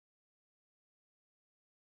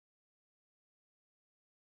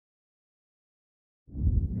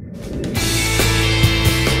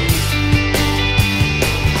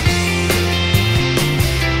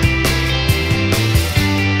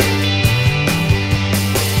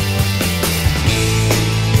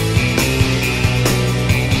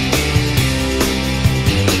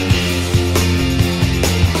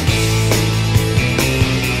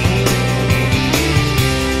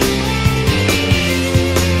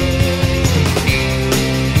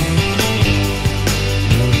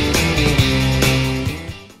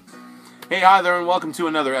Hi there, and welcome to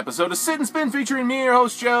another episode of Sit and Spin featuring me, your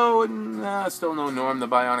host Joe, and still no Norm, the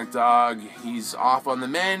bionic dog. He's off on the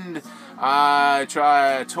mend.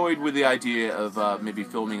 I toyed with the idea of maybe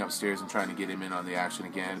filming upstairs and trying to get him in on the action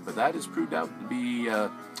again, but that has proved out to be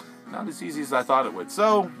not as easy as I thought it would.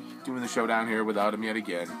 So, doing the show down here without him yet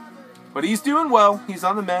again. But he's doing well. He's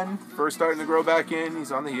on the mend. First starting to grow back in.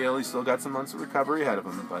 He's on the hill. He's still got some months of recovery ahead of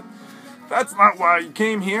him, but that's not why you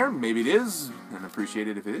came here. Maybe it is, and appreciate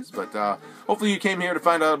it if it is. But hopefully you came here to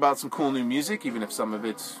find out about some cool new music, even if some of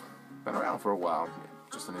it's been around for a while,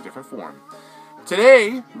 just in a different form.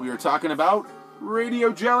 Today, we are talking about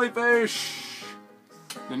Radio Jellyfish.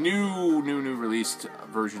 The new released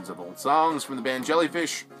versions of old songs from the band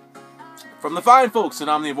Jellyfish, from the fine folks at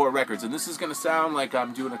Omnivore Records. And this is going to sound like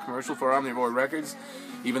I'm doing a commercial for Omnivore Records,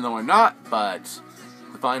 even though I'm not, but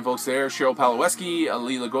the fine folks there, Cheryl Paloweski,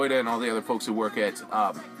 Lee Lagoida, and all the other folks who work at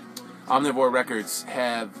Omnivore Records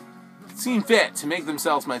have seen fit to make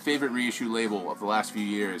themselves my favorite reissue label of the last few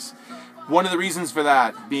years. One of the reasons for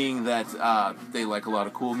that being that they like a lot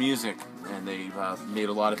of cool music, and they've made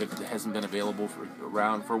a lot of it that hasn't been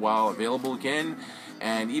around for a while available again,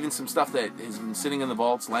 and even some stuff that has been sitting in the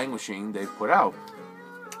vaults languishing they've put out.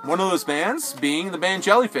 One of those bands being the band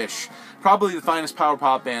Jellyfish, probably the finest power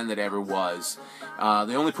pop band that ever was.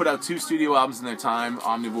 They only put out 2 studio albums in their time.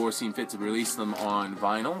 Omnivore seemed fit to release them on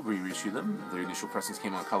vinyl, reissue them. Their initial pressings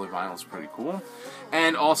came on colored vinyl, it's pretty cool.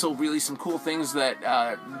 And also release some cool things that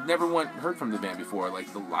never heard from the band before,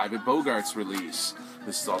 like the Live at Bogart's release.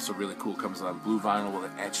 This is also really cool, comes on blue vinyl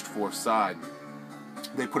with an etched fourth side.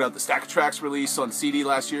 They put out the Stack of Tracks release on CD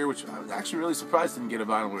last year, which I was actually really surprised didn't get a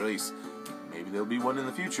vinyl release. Maybe there'll be one in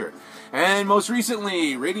the future. And most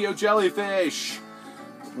recently, Radio Jellyfish,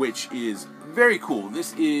 which is very cool.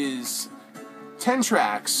 This is 10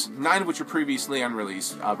 tracks, 9 of which are previously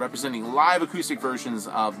unreleased, representing live acoustic versions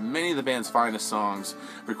of many of the band's finest songs,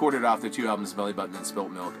 recorded off their 2 albums, Belly Button and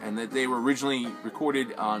Spilt Milk, and that they were originally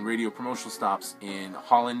recorded on radio promotional stops in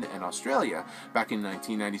Holland and Australia back in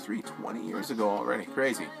 1993, 20 years ago already.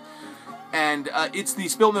 Crazy. And it's the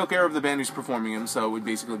Spilt Milk era of the band who's performing them, so it would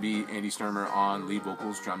basically be Andy Sturmer on lead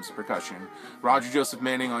vocals, drums, and percussion, Roger Joseph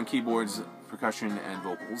Manning on keyboards, percussion, and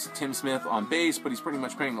vocals, Tim Smith on bass, but he's pretty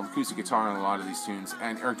much playing acoustic guitar on a lot of these tunes,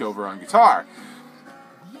 and Eric Dover on guitar.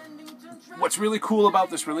 What's really cool about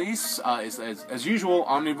this release is, as usual,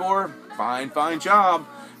 Omnivore, fine job.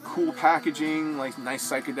 Cool packaging, like nice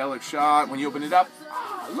psychedelic shot. When you open it up,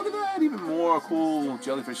 look at that, even more cool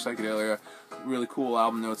Jellyfish psychedelia. Really cool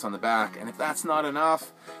album notes on the back. And if that's not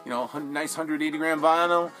enough, nice 180 gram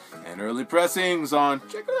vinyl and early pressings on,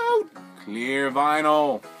 check it out, clear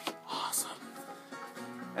vinyl. Awesome.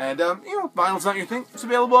 And, vinyl's not your thing. It's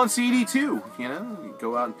available on CD too. You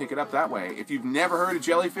go out and pick it up that way. If you've never heard of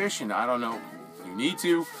Jellyfish, and I don't know, you need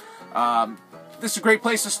to, this is a great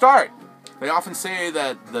place to start. They often say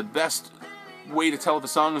that the best way to tell if a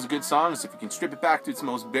song is a good song is if you can strip it back to its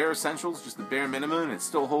most bare essentials, just the bare minimum, and it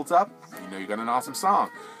still holds up, you got an awesome song.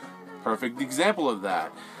 Perfect example of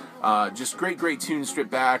that. Just great tunes stripped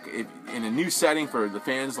back in a new setting for the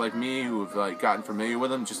fans like me who have gotten familiar with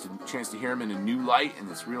them, just a chance to hear them in a new light, and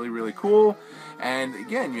it's really cool. And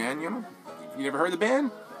again, man, if you never heard the band,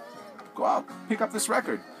 go out, pick up this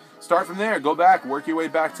record. Start from there, go back, work your way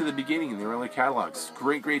back to the beginning in the early catalogs.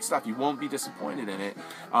 Great stuff. You won't be disappointed in it.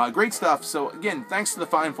 Great stuff. So again, thanks to the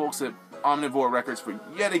fine folks at Omnivore Records for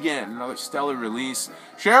yet again another stellar release.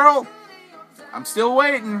 Cheryl, I'm still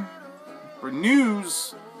waiting for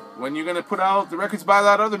news when you're going to put out the records by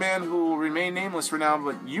that other man who will remain nameless for now,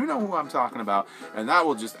 but you know who I'm talking about, and that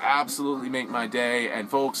will just absolutely make my day. And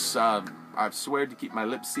folks, I've swear to keep my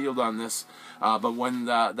lips sealed on this, but when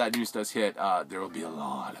that news does hit, there will be a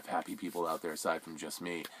lot of happy people out there aside from just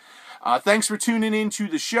me. Thanks for tuning in to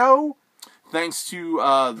the show. Thanks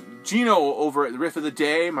to Gino over at the Riff of the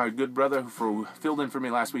Day, my good brother who filled in for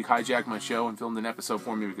me last week, hijacked my show and filmed an episode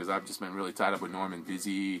for me because I've just been really tied up with Norman,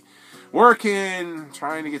 busy working,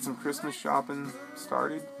 trying to get some Christmas shopping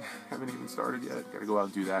started. Haven't even started yet. Got to go out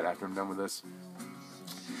and do that after I'm done with this.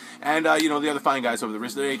 And, the other fine guys over the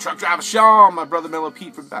Riff of the Day, Truck Driver Sean, my brother Mellow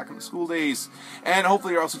Pete from back in the school days. And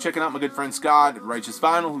hopefully you're also checking out my good friend Scott at Righteous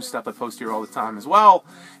Vinyl, whose stuff I post here all the time as well.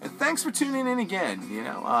 And thanks for tuning in again.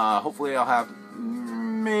 Hopefully I'll have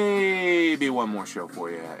maybe one more show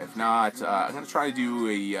for you. If not, I'm going to try to do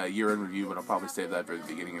a year-end review, but I'll probably save that for the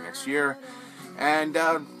beginning of next year. And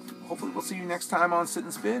hopefully we'll see you next time on Sit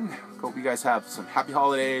and Spin. Hope you guys have some happy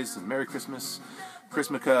holidays, and Merry Christmas,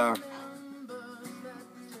 Christmaka,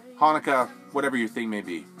 Hanukkah, whatever your thing may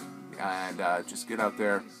be. And just get out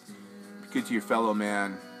there, be good to your fellow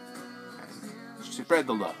man, and spread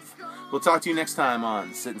the love. We'll talk to you next time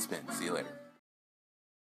on Sit and Spin. See you later.